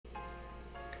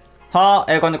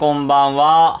こんばん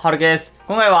は、はるきです。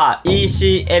今回は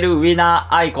eCL ウィナ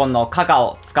ーアイコンのカカ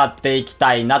を使っていき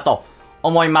たいなと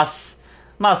思います。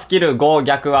スキル5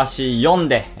逆足4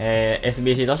で、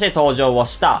SBC として登場を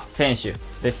した選手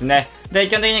ですね。で、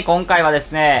基本的に今回はで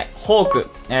すね、ホーク、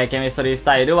ケミストリース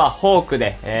タイルはホーク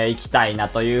で、いきたいな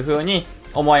という風に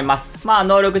思います。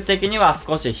能力的には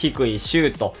少し低いシ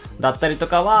ュートだったりと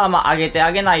かは、上げてあ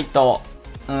げないと、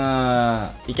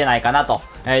いけないかなと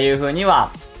いう風に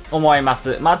は思いま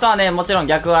す。あとはね、もちろん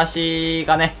逆足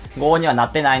がね、5にはな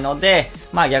ってないので、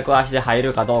逆足で入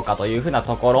るかどうかという風な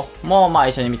ところも、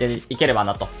一緒に見ていければ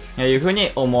なという風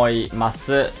に思いま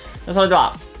す。それで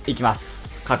は、いきま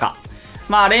す。カカ。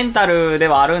レンタルで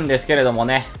はあるんですけれども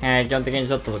ね、基本的に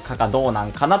ちょっとカカどうな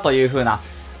んかなという風な、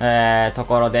と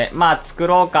ころで、作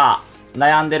ろうか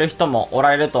悩んでる人もお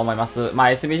られると思います。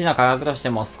SBC の価格として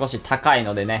も少し高い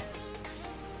のでね、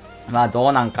ど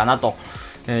うなんかなと。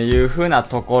いう風な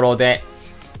ところで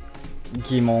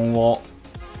疑問を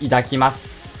抱きま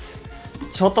す。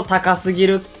ちょっと高すぎ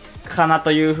るかな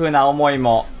という風な思い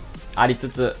もありつ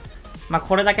つ、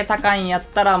これだけ高いんやっ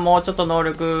たらもうちょっと能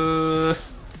力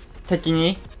的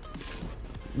に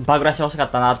バグらしてほしか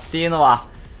ったなっていうのは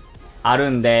ある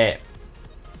んで、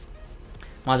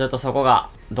ちょっとそこが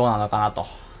どうなのかなと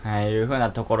いう風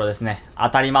なところですね。当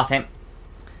たりません。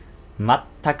全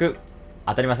く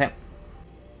当たりません。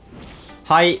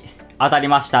はい、当たり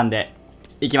ましたんで、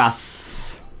いきま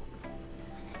す。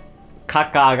カ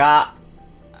カが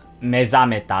目覚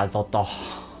めたぞと。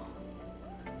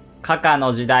カカ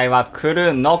の時代は来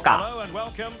るのか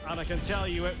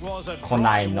来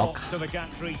ないのか、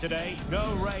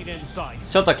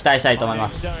ちょっと期待したいと思いま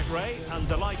す。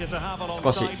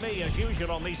少し期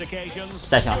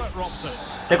待します。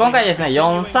で、今回ですね、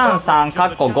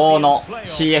433(5) の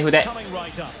CF で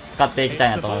使っていきたい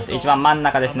なと思います。一番真ん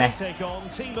中ですね。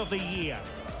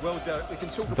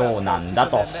どうなんだ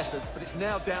と。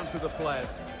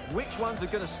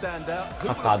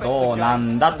カカどうな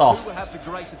んだと。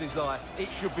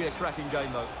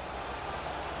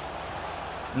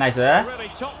ナイス。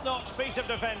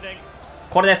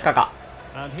これです、カカ。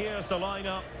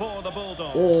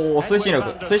おお、推進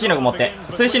力持って、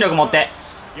推進力持って、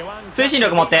推進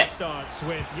力持って、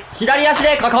左足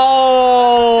でカカー。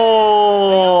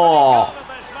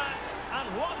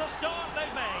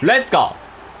レッツゴー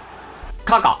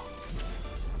カカ。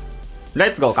レ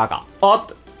ッツゴーカカ。おっ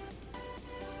と、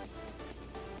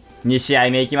2試合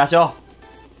目いきましょ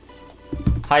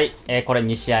う。はい、これ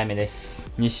2試合目です。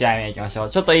2試合目いきましょ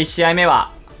う。ちょっと1試合目は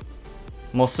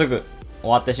もうすぐ終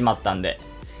わってしまったんで、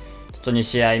ちょっと2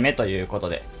試合目ということ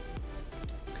で。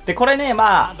で、これね、合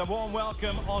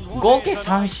計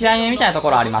3試合目みたいなとこ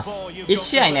ろあります。1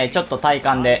試合ね、ちょっと体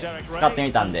感で使って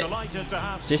みたんで、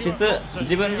実質、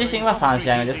自分自身は3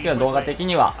試合目ですけど、動画的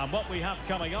には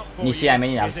2試合目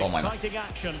になると思います。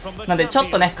なんで、ちょ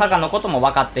っとね、カカのことも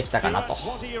分かってきたかなと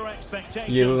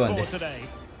いう部分です。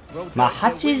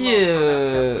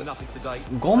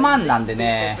85万なんで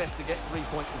ね、ち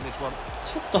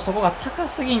ょっとそこが高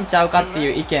すぎんちゃうかって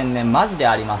いう意見ね、マジで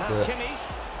あります。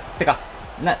てか、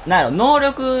なんやろ、能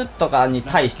力とかに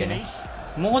対してね、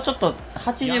もうちょっと、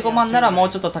85万ならもう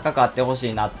ちょっと高くあってほ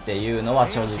しいなっていうのは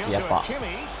正直やっぱ、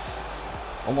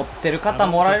思ってる方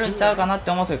もおられるんちゃうかなって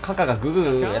思うんですけど、カカがググ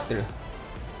ーやってる。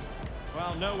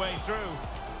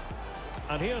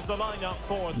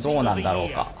どうなんだろう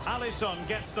か。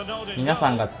皆さ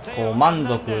んがこう満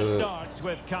足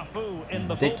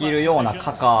できるような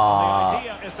カカ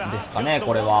ですかね、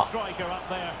これは。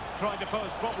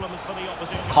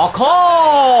カカ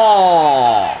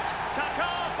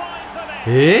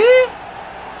ー、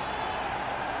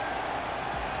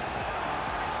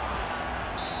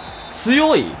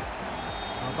強い、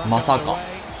まさか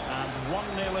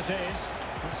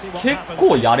結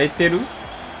構やれてる。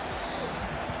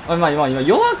今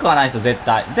弱くはないですよ。絶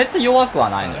対弱くは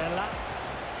ないのよ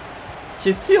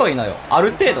し、強いのよ、あ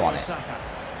る程度はね。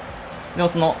でも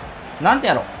その、なんて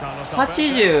やろ、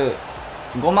85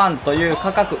万という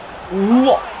価格、う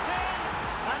わ、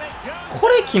こ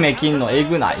れ決めきんのえ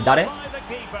ぐない？誰？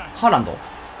ハーランド？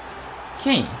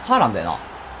ケイン？ハーランドやな。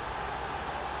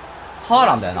ハー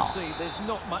ランドやな。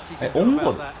オン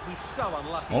ゴール？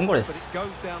オンゴールです。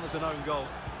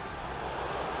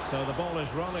す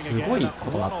ごい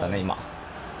ことになったね、今。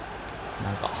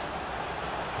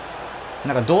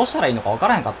なんかどうしたらいいのか分か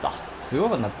らへんかった。すごい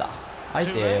ことになった。相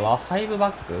手は5バ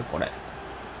ック？これ。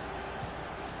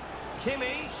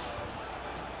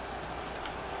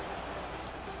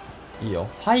いいよ。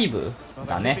5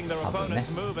だね、多分ね。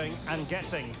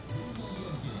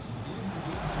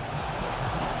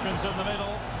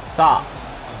さあ、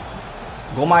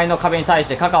5枚の壁に対し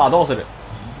てカカはどうする。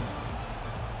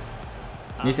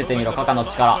見せてみろカカの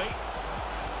力。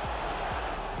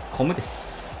コムで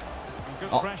す。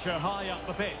あ、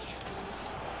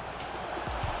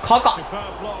カカ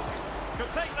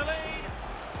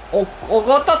おっと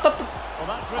っとっと、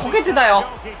こけてたよ、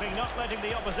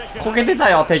こけてた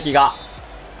よ敵が。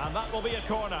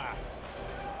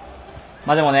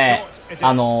まあでもね、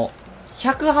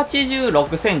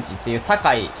186センチっていう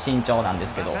高い身長なんで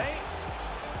すけど、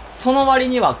その割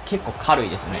には結構軽い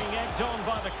ですね。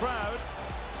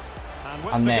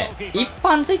一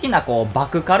般的なこうバ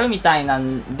クカルみたいな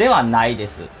んではないで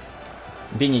す。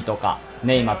ビニとか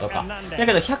ネイマとかだ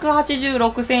けど、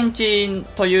186センチ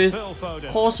という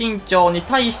高身長に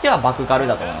対してはバクカル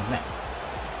だと思いますね。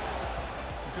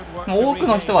多く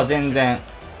の人は全然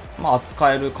まあ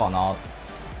使えるかなっ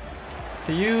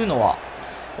ていうのは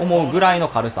思うぐらいの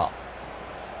軽さ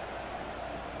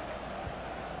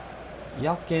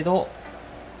やけど、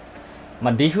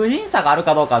まあ理不尽さがある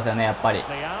かどうかですよね。やっぱり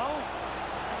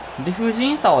理不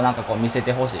尽さをなんかこう見せ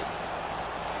てほしい。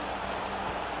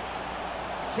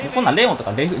こんなんレオンと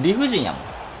か理不尽やもん。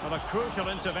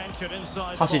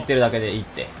走ってるだけでいいっ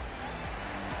て。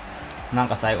なん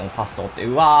か最後もパス通って、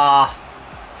うわ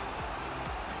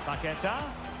ー、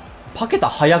パケタ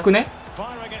早くね。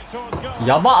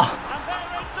やば、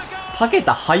パケ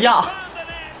タ早っ、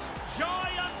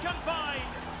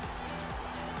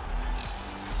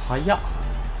早っ。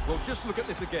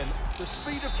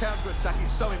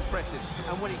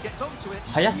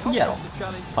早すぎやろ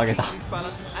パケタ。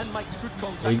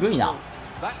えぐいな、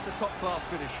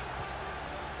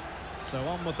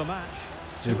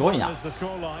すごいな。ず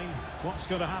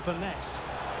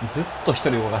っと一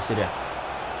人動かしてるや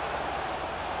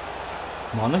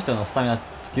ん。もうあの人のスタミナ尽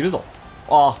きるぞ。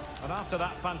ああ、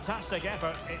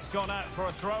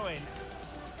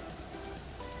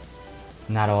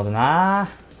なるほどな。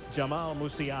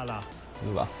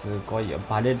うわすごいよ。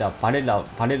バレラを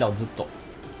ずっと。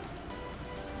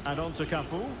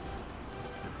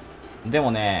で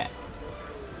もね、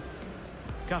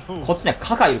こっちには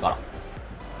カカいるから。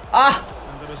あ、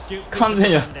完全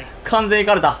い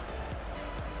かれた。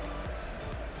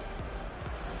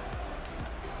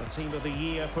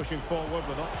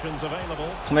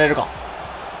止めれるか。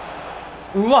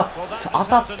うわ当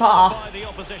たった。あ、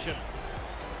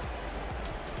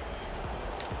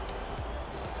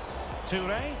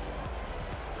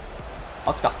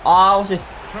来た。あー惜しい。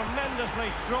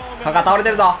カカ倒れて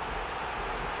るぞ。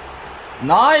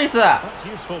ナイスカ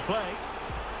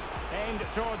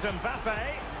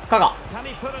カ。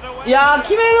いやー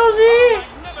決めてほし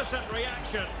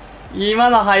い。今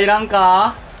の入らん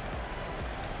か。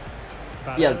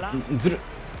いやずる。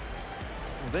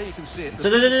ち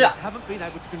ょ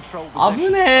危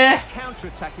ね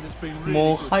え。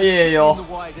もう早えよ。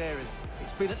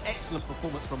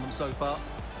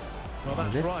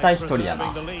絶対一人や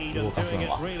な動かすの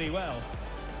は。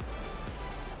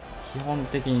基本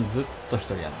的にずっと一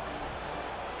人や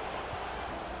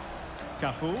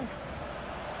な。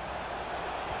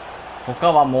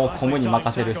他はもうコムに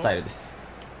任せるスタイルです。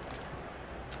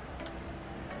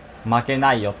負け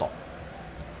ないよと。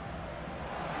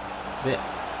で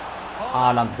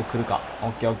ランプ来るか。オ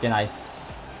ッケーオッケー、ナイ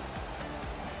ス。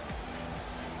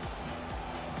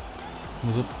も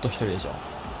うずっと一人でしょ。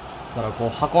だからこ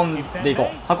う運んでいこう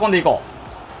近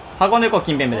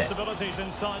辺目で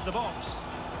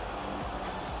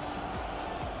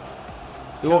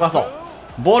動かそう。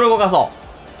ボール動かそ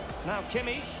う。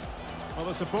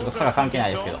ちょっとカカ関係な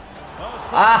いですけど、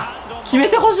決め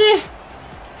てほしい。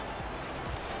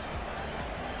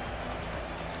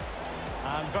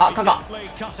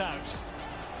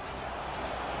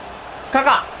カ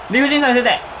カ理不尽さに出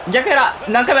て逆やら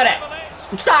何回もやれ。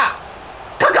来た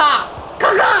カカ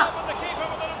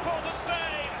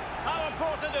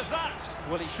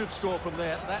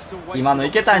今の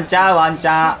いけたんちゃう。ワンチ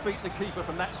ャン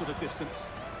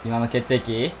今の決定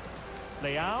機。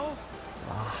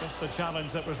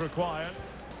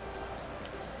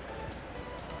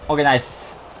オッケーナイ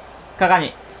ス。カカ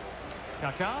に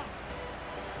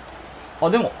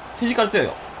でもフィジカル強い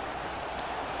よ。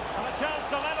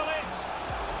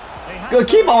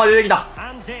キーパーまで出てきた。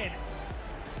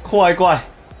怖い。オ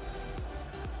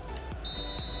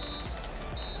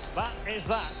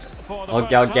ッ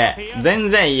ケー全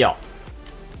然いいよ。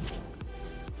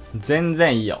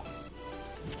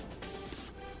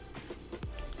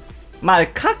まあ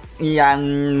いや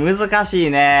難し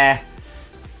いね。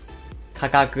価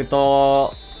格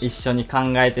と一緒に考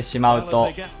えてしまう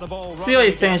と強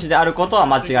い選手であることは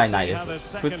間違いないで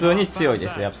す。普通に強いで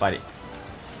すやっぱり。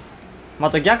あ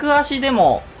と逆足で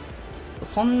も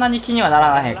そんなに気にはな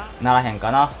らへん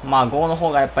かな。まあ5の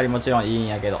方がやっぱりもちろんいいん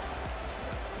やけど、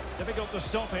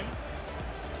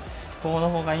5の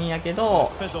方がいいんやけ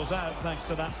ど、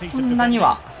そんなに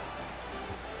は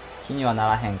気にはな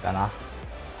らへんかな。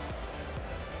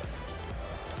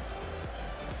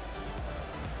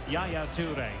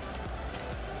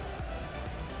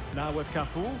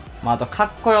まあ、あとかっ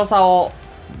こよさを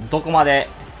どこまで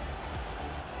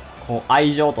こう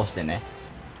愛情としてね、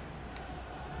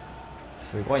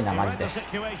すごいなマジで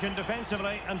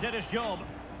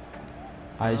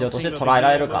愛情として捉え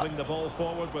られるか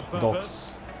どうか。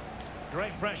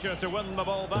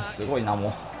すごいな、も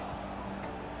う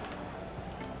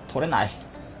取れない。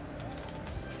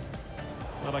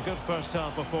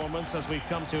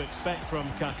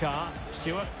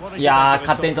いやー、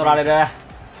勝手に取られる。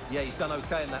Yeah, he's done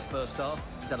okay in that first half.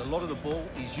 He's had a lot of the ball,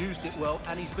 he's used it well,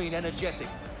 and he's been energetic.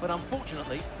 But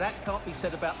unfortunately, that can't be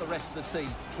said about the rest of the team,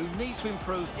 who need to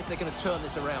improve if they're going to turn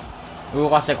this around. 動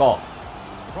かしていこ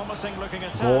う。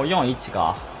5-4-1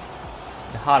か。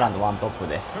でハーランドワントップ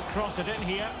で。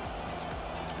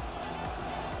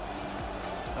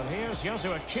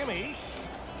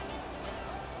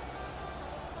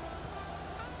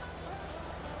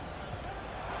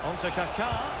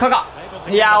カカ、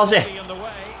いやー惜しい。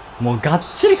もうがっ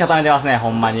ちり固めてますね、ほ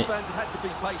んまに。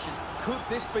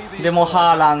でも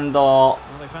ハーランド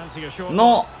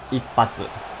の一発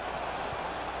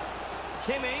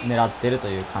狙ってると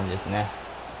いう感じですね。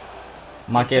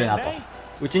負けるなと。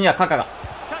うちにはカカが、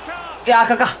いやー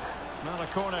カカ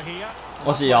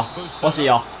惜しいよ、惜しい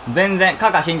よ。全然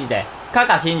カカ信じて、カ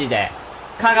カ信じて、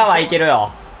カカはいける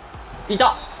よ。い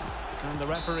た、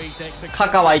カ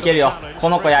カはいけるよ。こ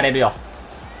の子やれるよ。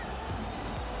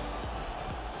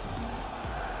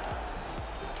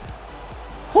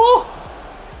ほ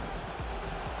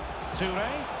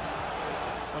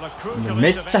う、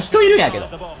めっちゃ人いるんやけど、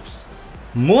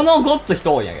ものごっつ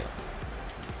人多いんやけど。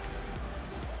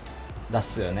だっ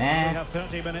すよね。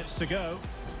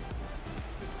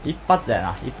一発だよ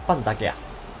な、一発だけや。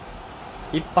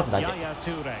一発だけ。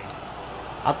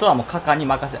あとはもうカカに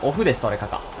任せ、オフです、それカ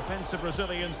カ。も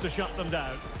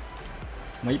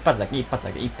う一発だけ、一発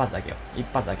だけ、一発だけよ。一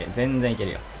発だけ、全然いけ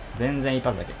るよ。全然一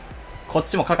発だけ。こっ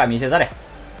ちもカカ見せざれ。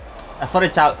あ、それ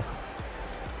ちゃう。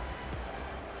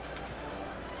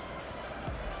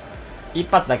一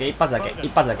発だけ、一発だけ、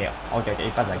一発だけよ。オッケーオッケー、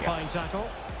一発だけよ。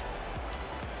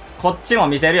こっちも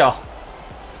見せるよ。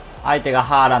相手が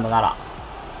ハーランドなら。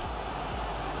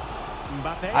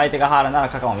相手がハーランドなら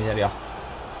カカも見せるよ。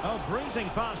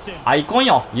アイコン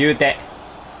よ、言うて。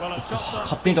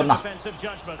勝手に取るな。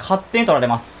勝手に取られ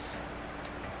ます。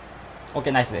オッ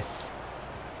ケー、ナイスです。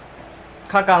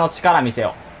カカの力見せ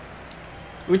よ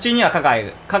う。うちにはカカい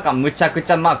る。カカむちゃく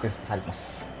ちゃマークされてま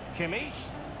す。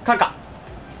カカ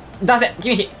出せ、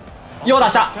君ひよう出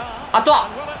した。あとは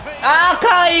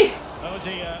赤い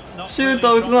シュー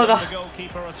ト打つのが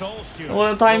俺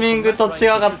のタイミングと違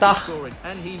かった。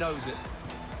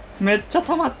めっちゃ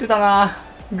溜まってたな。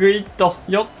グイッと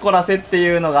よっこらせって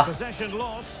いうのが。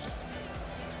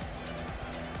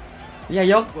いや、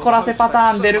よっこらせパ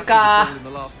ターン出るか。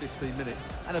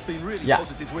いや、ちょっ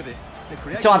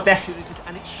と待って。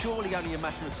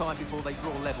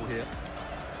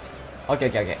オッケーオ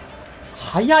ッケーオッケー。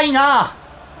早いな。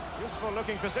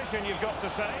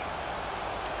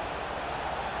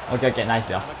オッケーオッケー、ナイ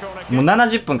スよ。もう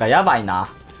70分か、やばいな。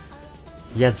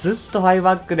いや、ずっと5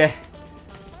バックで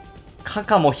カ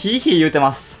カもヒーヒー言うて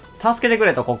ます。助けてく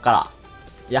れと、こっから。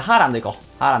いや、ハーランド行こう。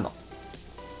ハーランド。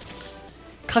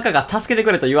カカが助けて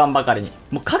くれと言わんばかりに。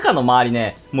もうカカの周り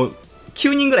ね、もう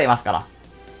9人ぐらいいますから。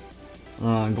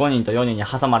5人と4人に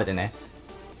挟まれてね。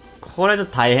これで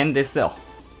大変ですよ。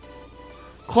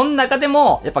この中で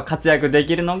も、やっぱ活躍で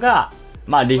きるのが、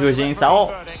まあ理不尽さ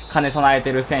を兼ね備え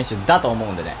てる選手だと思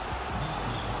うんでね。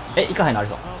いかへんのあり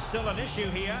そう。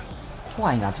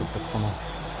怖いな、ちょっとこの。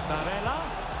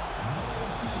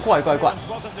怖い怖い怖い。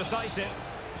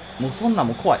もうそんなん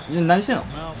も怖い。何してんの。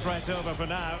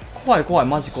怖い怖い、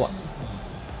マジ怖い。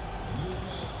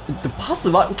パス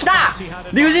は来た。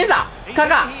理不尽さカ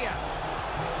カ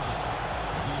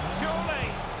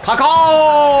カカ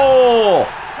ー。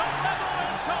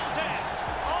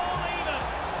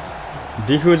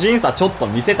理不尽さちょっと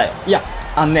見せたよ。いや、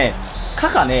カ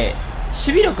カね、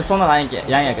守備力そんなないん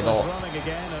やけど、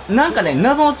なんかね、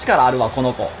謎の力あるわ、こ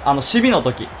の子。守備の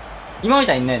時。今み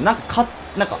たいにね、なんか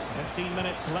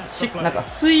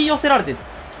吸い寄せられて、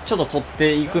ちょっと取っ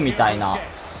ていくみたいな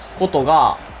こと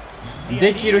が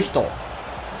できる人。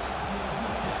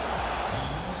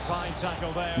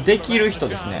できる人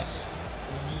ですね。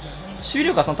守備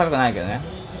力はそんな高くないけどね。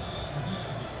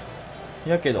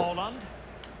やけど、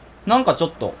なんかちょ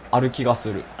っとある気が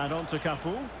する。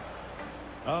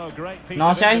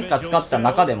何試合か使った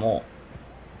中でも、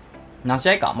何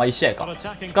試合かまあ1試合か。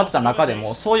使ってた中で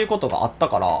も、そういうことがあった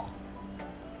から、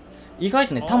意外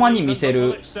とね、たまに見せ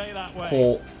る、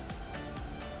こ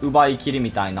う、奪い切り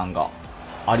みたいなんが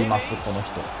あります、この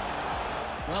人。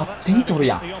勝手に取る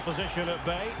やん。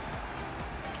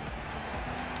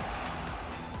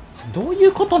どうい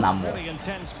うことなんもう。危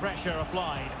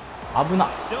な。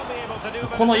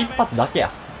この一発だけや。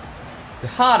で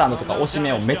ハーランドとか押し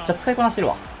目をめっちゃ使いこなしてる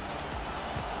わ。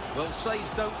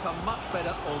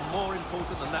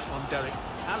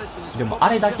でもあ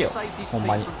れだけよ、ほん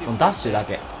まに。そのダッシュだ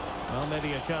け。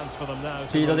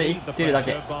スピードでいってるだ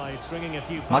け。負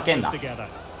けんな。い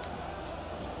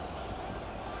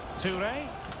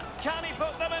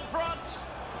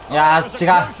やー、違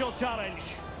う。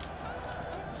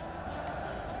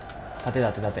立て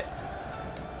立て立て。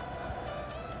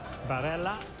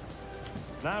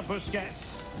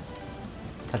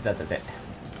立て立てて。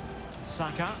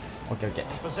オッケーオッケー。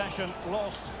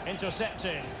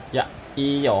いや、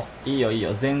いいよ、いいよ、いい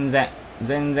よ。全然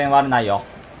悪ないよ。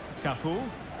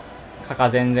カカ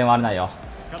全然悪ないよ。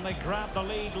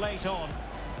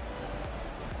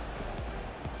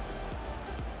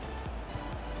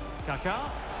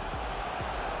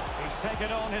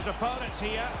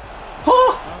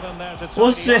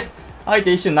惜しい。相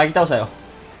手一瞬なぎ倒したよ。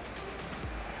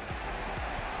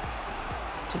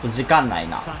ちょっと時間ない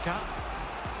な。ス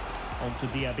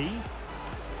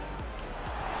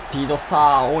ピードスタ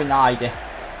ー多いな、相手。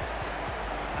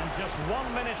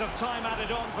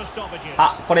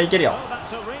あ、これいけるよ。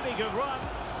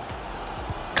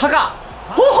カカ、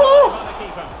ほほ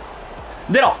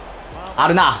ー、出ろ。あ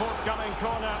るな。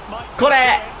こ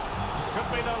れ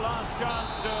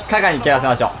カカに蹴らせ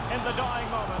ましょ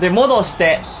う。で戻し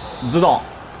てズドン。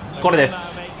これで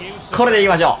す。これでいき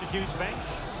ましょう。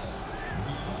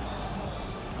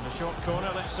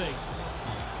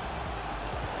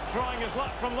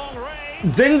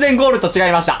全然ゴールと違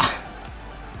いました。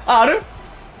ある？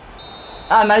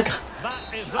あ、ないか。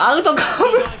アウトカ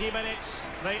ーブ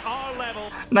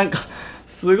なんか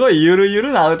すごいゆるゆ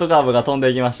るなアウトカーブが飛んで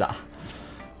いきました。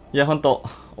いや、ほんと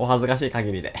お恥ずかしい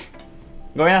限りで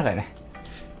ごめんなさいね。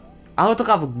アウト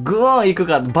カーブグーンいく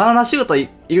か、バナナシュートい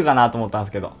くかなと思ったんで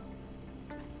すけど、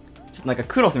ちょっとなんか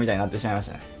クロスみたいになってしまいまし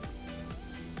たね。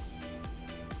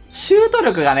シュート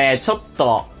力がねちょっ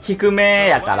と低め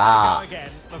やから、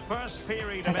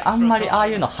なんかあんまりああ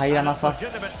いうの入らなさ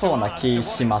そうな気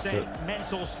します。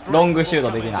ロングシュー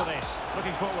ト的な。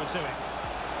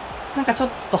なんかちょっ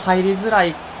と入りづら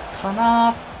いか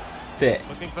なって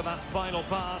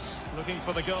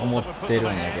思ってるん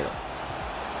やけど。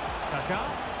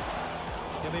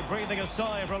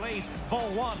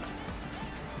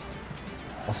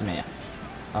押し面や。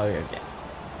あ、オッケーオッケー。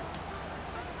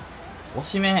押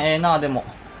し面ええな。でも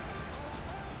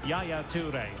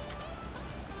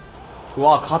う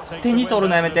わ、勝手に取る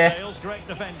のやめて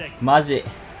マジ。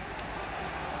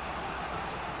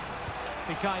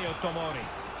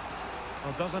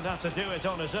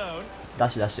ダッ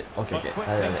シュダッシュ。オッケーオッケー。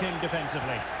大丈夫。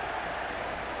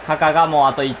カカがもう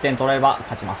あと1点取れば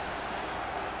勝ちます。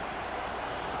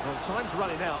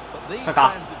カ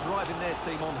カ、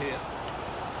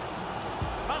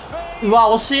うわ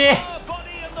惜しい。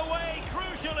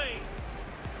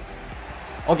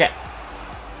オッケー。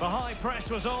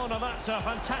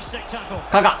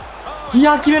カカ、い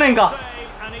や決めれんか。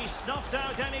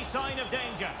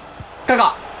カ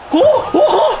カ、ほおほおほ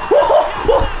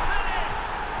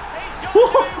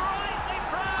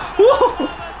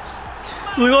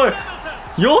お、すごい。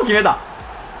よう決めた。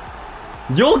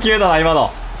よう決めたな今の。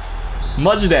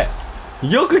マジで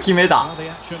よく決めた。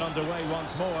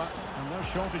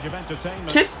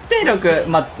決定力、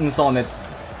まあそうね、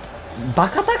バ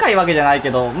カ高いわけじゃない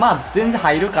けど、まあ全然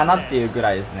入るかなっていうぐ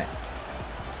らいですね。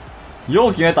よ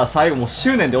う決めた。最後もう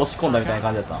執念で押し込んだみたいな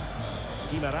感じだった。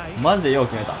マジでよう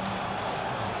決めた。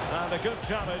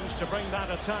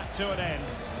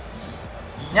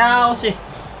いやー惜しい。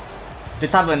で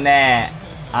多分ね、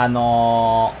ワン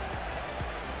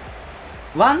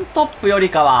トップより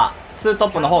かはツート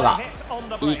ップの方が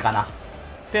いいかなっ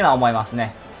ていうのは思います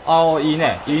ね。ああ、いい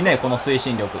ねいいね、この推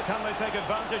進力。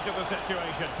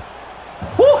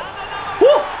おおお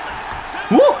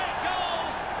お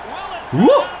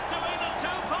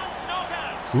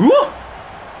おお、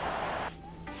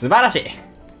素晴らしい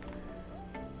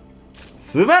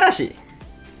素晴らし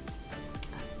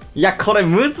い。いやこれ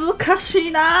難し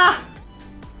いな。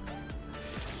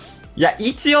いや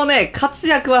一応ね活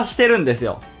躍はしてるんです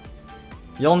よ。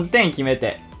4点決め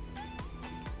て。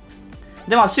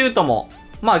でまあシュートも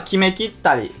まあ決めきっ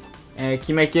たり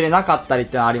決めきれなかったりっ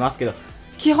てのはありますけど、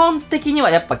基本的には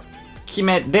やっぱ決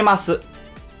めれます。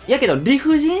やけど理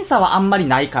不尽さはあんまり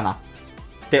ないかな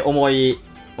って思い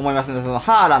ますね。その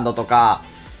ハーランドとか、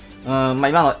今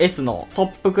の S の、ト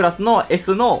ップクラスの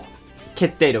S の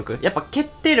決定力。やっぱ決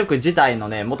定力自体の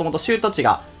ね、もともとシュート値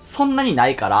がそんなにな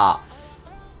いから、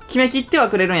決めきっては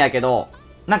くれるんやけど、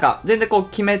なんか全然こう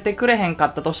決めてくれへんか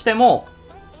ったとしても、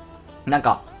なん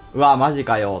か、うわ、マジ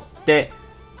かよって、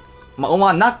思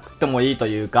わなくてもいいと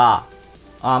いうか、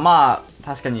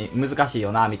確かに難しい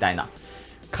よな、みたいな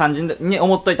感じに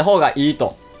思っといた方がいい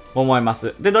と思いま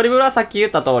す。で、ドリブルはさっき言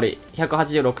った通り、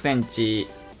186センチ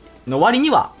の割に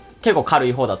は結構軽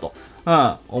い方だと、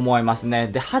思いますね。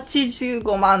で、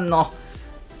85万の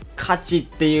価値っ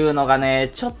ていうのが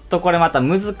ね、ちょっとこれまた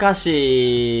難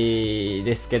しい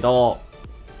ですけど、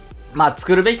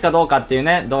作るべきかどうかっていう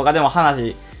ね、動画でも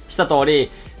話した通り、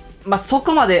そ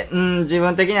こまで、自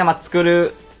分的には作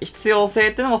る必要性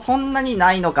っていうのもそんなに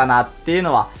ないのかなっていう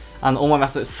のは、思いま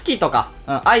す。好きとか、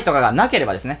愛とかがなけれ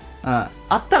ばですね、あ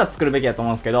ったら作るべきだと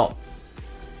思うんですけど、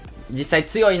実際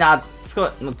強いな、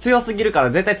強すぎるから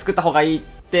絶対作った方がいいっ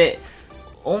て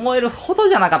思えるほど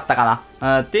じゃなかったか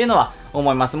な、っていうのは思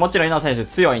います。もちろん井上選手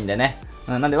強いんでね。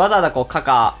なんでわざわざこう、カ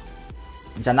カ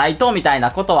じゃないとみたいな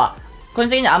ことは、個人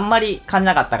的にあんまり感じ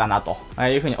なかったかなと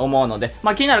いうふうに思うので、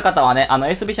気になる方はね、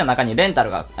SBC の中にレンタ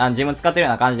ルが自分使ってる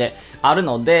ような感じである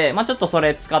ので、ちょっとそ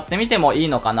れ使ってみてもいい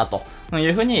のかなとい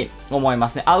うふうに思いま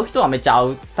すね。合う人はめっちゃ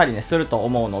合ったりね、すると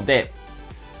思うので、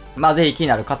ぜひ気に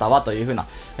なる方はというふうな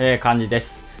感じで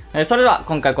す。それでは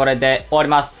今回これで終わり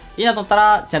ます。いいなと思った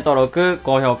らチャンネル登録、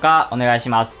高評価お願いし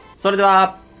ます。それで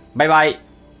は、バイバイ。